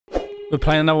We're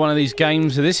playing another one of these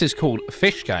games. This is called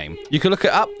Fish Game. You can look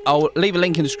it up. I'll leave a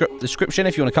link in the description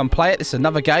if you want to come play it. This is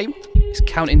another game. It's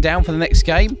counting down for the next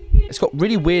game. It's got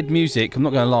really weird music, I'm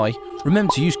not going to lie.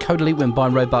 Remember to use code ELITE when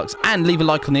buying Robux. And leave a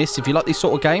like on this if you like these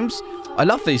sort of games. I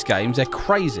love these games. They're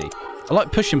crazy. I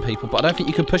like pushing people, but I don't think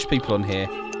you can push people on here.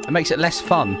 It makes it less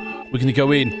fun. We're going to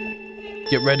go in.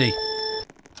 Get ready.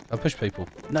 I'll push people.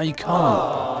 No, you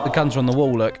can't. The guns are on the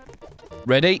wall, look.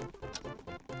 Ready?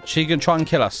 She's going to try and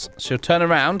kill us. She'll turn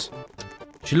around.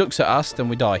 She looks at us, then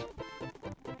we die.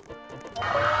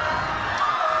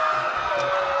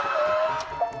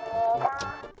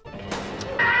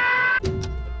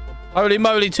 Holy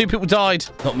moly, 2 people died.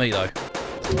 Not me, though.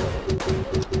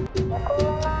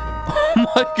 Oh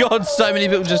my god, so many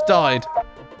people just died.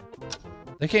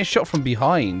 They're getting shot from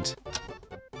behind.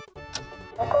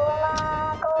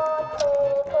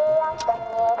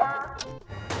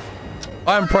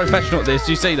 I am professional at this.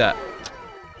 Do you see that?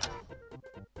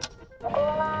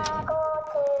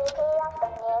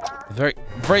 Very,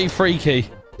 very freaky.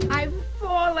 I'm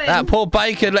falling. That poor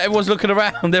bacon. Everyone's looking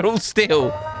around. They're all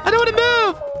still. I don't want to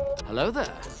move. Hello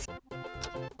there.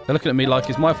 They're looking at me like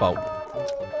it's my fault.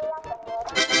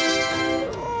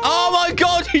 Oh my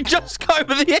god! You just go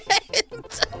over the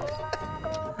end.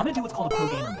 I'm gonna do what's called a pro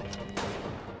gamer mode.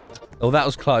 Oh, that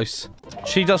was close.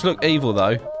 She does look evil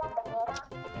though.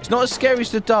 It's not as scary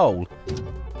as the doll.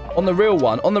 On the real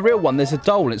one, there's a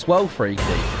doll. It's well freaky.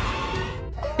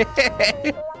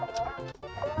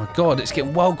 My god, it's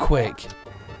getting well quick.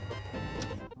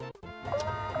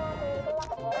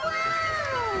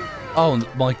 Oh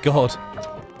my god.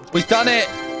 We've done it.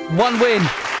 1 win.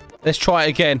 Let's try it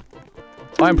again.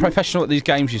 I am professional at these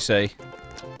games, you see.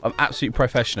 I'm absolutely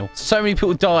professional. So many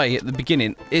people die at the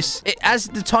beginning. As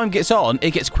the time gets on,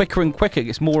 it gets quicker and quicker. It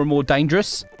gets more and more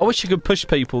dangerous. I wish you could push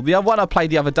people. The other one I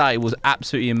played the other day was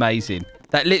absolutely amazing.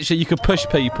 That literally you could push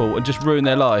people and just ruin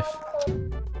their life.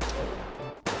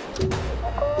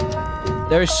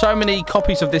 There is so many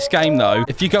copies of this game, though.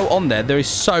 If you go on there, there is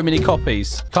so many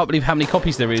copies. Can't believe how many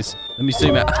copies there is. Let me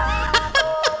zoom out.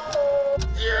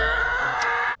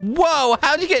 Whoa,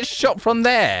 how did you get shot from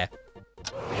there?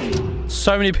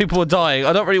 So many people are dying.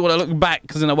 I don't really want to look back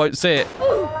because then I won't see it.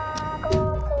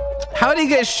 How did he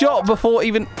get shot before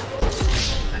even...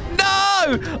 No!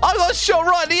 I got shot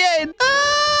right at the end.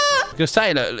 Ah! I was going to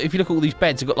say, look, if you look at all these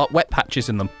beds, they've got like wet patches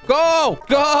in them. Go!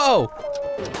 Go!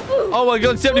 Oh my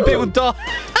god, so many people died.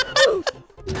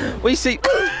 We see...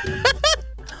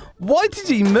 Why did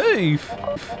he move?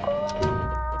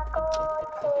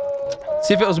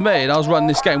 See, if it was me and I was running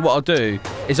this game, what I'll do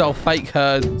is I'll fake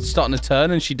her starting to turn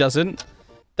and she doesn't.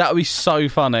 That would be so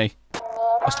funny.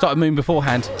 I started moving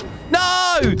beforehand. No!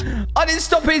 I didn't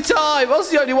stop in time. I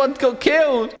was the only one that got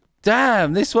killed.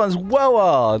 Damn, this one's well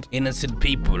hard. Innocent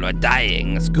people are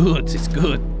dying. It's good. It's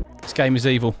good. This game is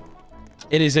evil.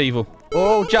 It is evil.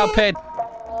 Oh, jump in.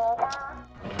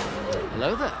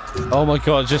 Hello there. Oh my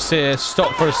god, just here.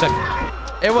 Stop for a second.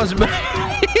 Everyone's moving.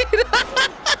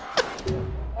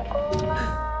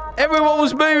 Everyone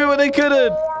was moving when they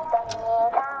couldn't.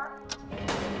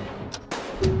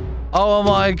 Oh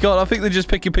my god, I think they're just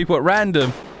picking people at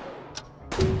random.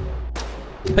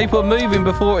 People are moving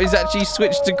before it's actually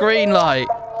switched to green light.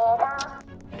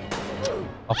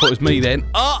 I thought it was me then.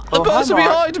 Oh, the person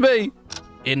behind me.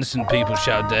 Innocent people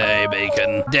shall die,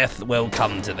 Bacon. Death will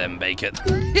come to them, Bacon.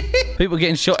 People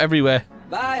getting shot everywhere.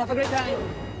 Bye, have a great time.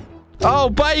 Oh,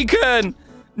 Bacon!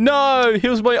 No, he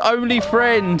was my only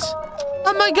friend.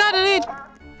 Oh my god, I did.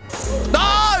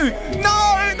 No!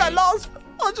 No! That last...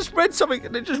 I just read something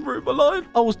and it just ruined my life.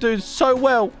 I was doing so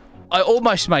well. I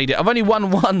almost made it. I've only won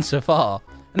 1 so far.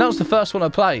 And that was the first one I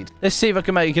played. Let's see if I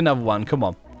can make another one. Come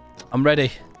on. I'm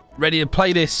ready. Ready to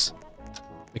play this.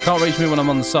 They can't reach me when I'm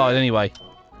on the side anyway.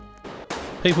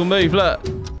 People move, look.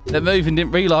 They're moving,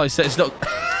 didn't realise that it's not...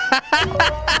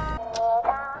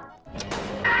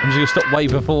 I'm just going to stop way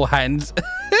beforehand.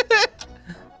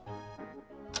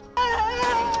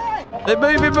 They're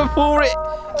moving before it.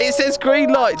 It says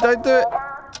green light. Don't do it.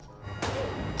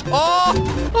 Oh!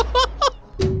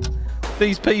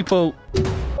 These people.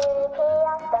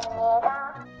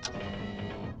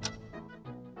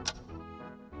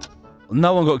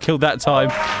 No one got killed that time.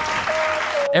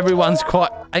 Everyone's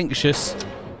quite anxious.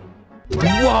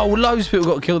 Whoa, loads of people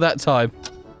got killed that time.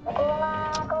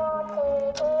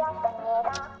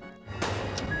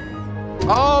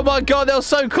 Oh my god, they were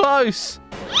so close.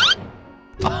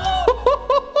 Do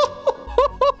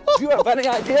you have any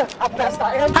idea how fast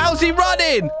I am? How's he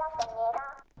running?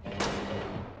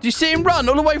 Do you see him run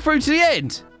all the way through to the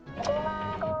end?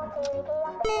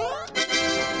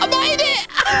 I made it!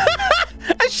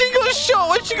 And she got shot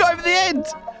when she got over the end.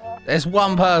 There's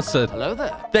one person. Hello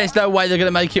there. There's no way they're going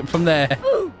to make it from there.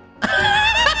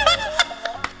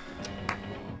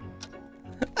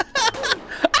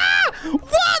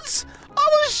 What? I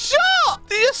was shot!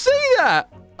 Did you see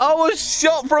that? I was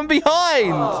shot from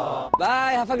behind.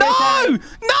 Bye, have a great time.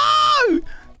 No!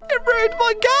 It ruined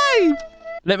my game.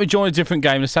 Let me join a different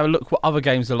game. Let's have a look what other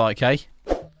games are like, eh?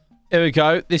 Here we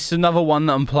go. This is another one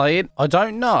that I'm playing. I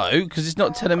don't know, because it's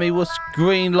not telling me what's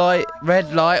green light,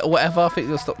 red light, or whatever. I think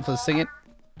it'll stop for the singing.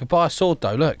 I could buy a sword,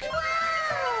 though. Look.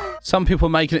 Some people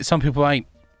are making it, some people ain't.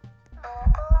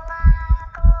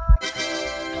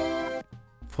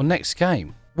 For next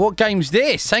game. What game's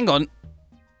this? Hang on.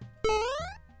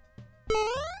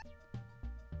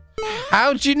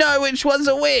 How do you know which one's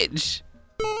a which?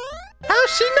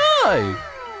 How's she know?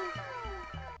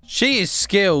 She is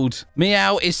skilled.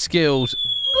 Meow is skilled.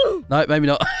 No, maybe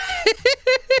not.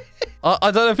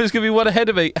 I don't know if it's going to be one ahead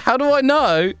of me. How do I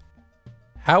know?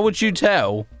 How would you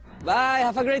tell? Bye,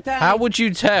 have a great time. How would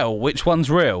you tell which one's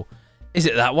real? Is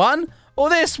it that one or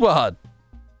this one?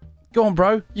 Go on,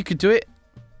 bro. You could do it.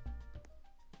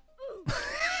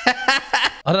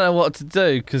 I don't know what to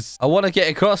do because I want to get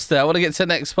across there. I want to get to the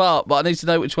next part, but I need to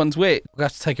know which one's which. We'll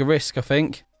have to take a risk, I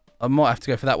think. I might have to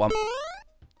go for that one.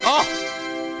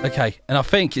 Oh! Okay, and I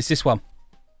think it's this one.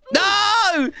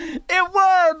 No! It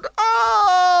won!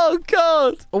 Oh,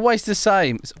 God! Always the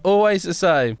same. It's always the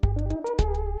same.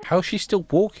 How is she still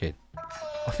walking?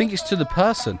 I think it's to the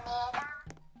person.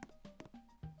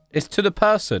 It's to the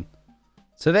person.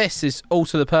 So this is all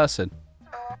to the person.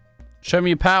 Show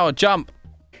me your power. Jump.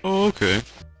 Oh, okay.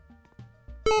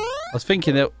 I was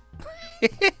thinking that...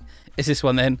 It's this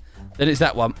one then. Then it's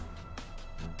that one.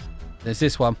 Then it's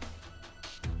this one.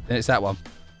 Then it's that one.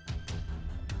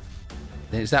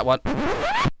 Then it's that one.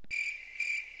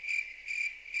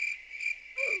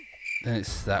 Then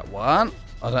it's that one.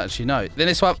 I don't actually know. Then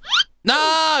this one.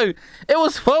 No! It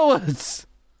was forwards.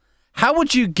 How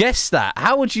would you guess that?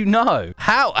 How would you know?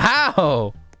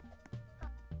 How?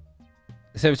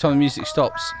 It's every time the music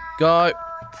stops. Go.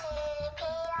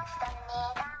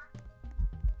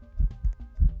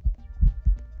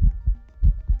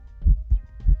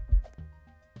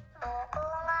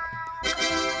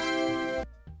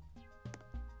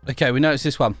 Okay, we know it's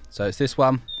this one. So it's this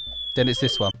one. Then it's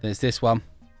this one. Then it's this one.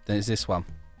 Then it's this one.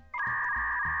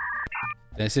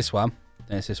 Then it's this one.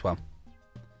 Then it's this one.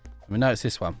 We know it's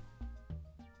this one.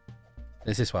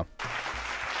 Then it's this one.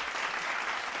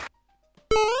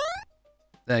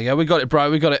 There you go. We got it,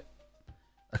 bro. We got it.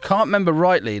 I can't remember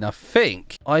rightly, and I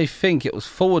think it was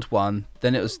forward one.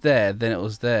 Then it was there. Then it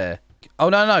was there. Oh,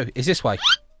 no. It's this way.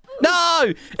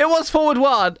 No! It was forward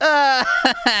one.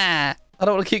 I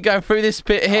don't want to keep going through this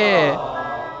bit here.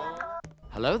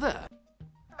 Hello there.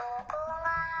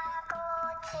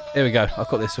 Here we go. I've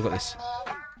got this.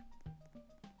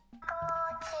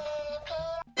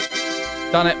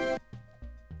 Done it.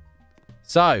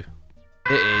 So,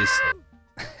 it is...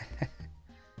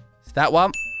 It's that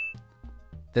one.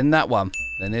 Then that one.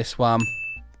 Then this one.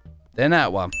 Then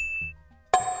that one.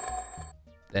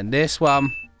 Then this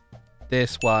one.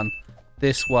 This one.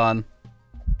 This one.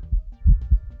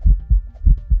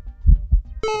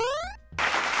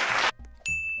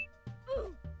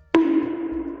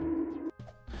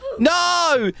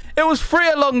 No! It was free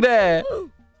along there.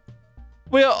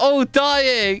 We are all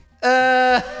dying.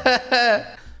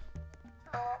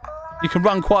 You can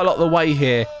run quite a lot of the way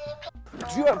here.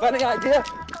 Do you have any idea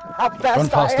how Run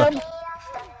fast I faster.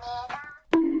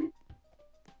 am?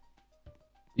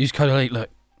 Use code Elite. Look,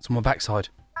 it's on my backside.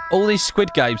 All these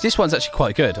Squid games. This one's actually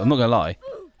quite good. I'm not going to lie.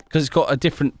 Because it's got a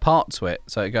different part to it.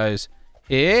 So it goes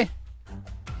here,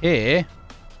 here,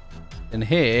 then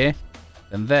here,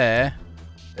 then there,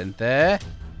 then there,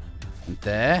 and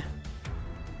there,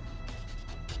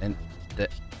 then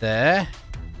there,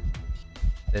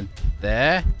 then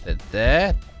there, then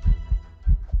there.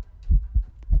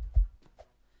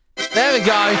 There we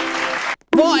go.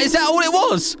 What? Is that all it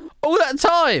was? All that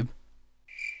time?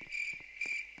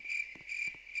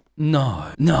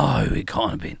 No, it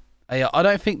can't have been. I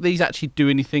don't think these actually do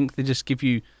anything. They just give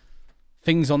you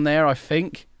things on there, I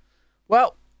think.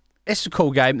 Well, it's a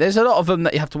cool game. There's a lot of them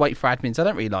that you have to wait for admins. I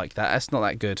don't really like that. That's not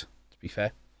that good, to be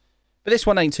fair. But this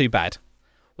one ain't too bad.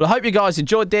 Well, I hope you guys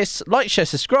enjoyed this. Like, share,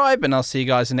 subscribe, and I'll see you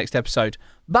guys in the next episode.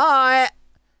 Bye.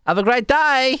 Have a great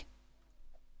day.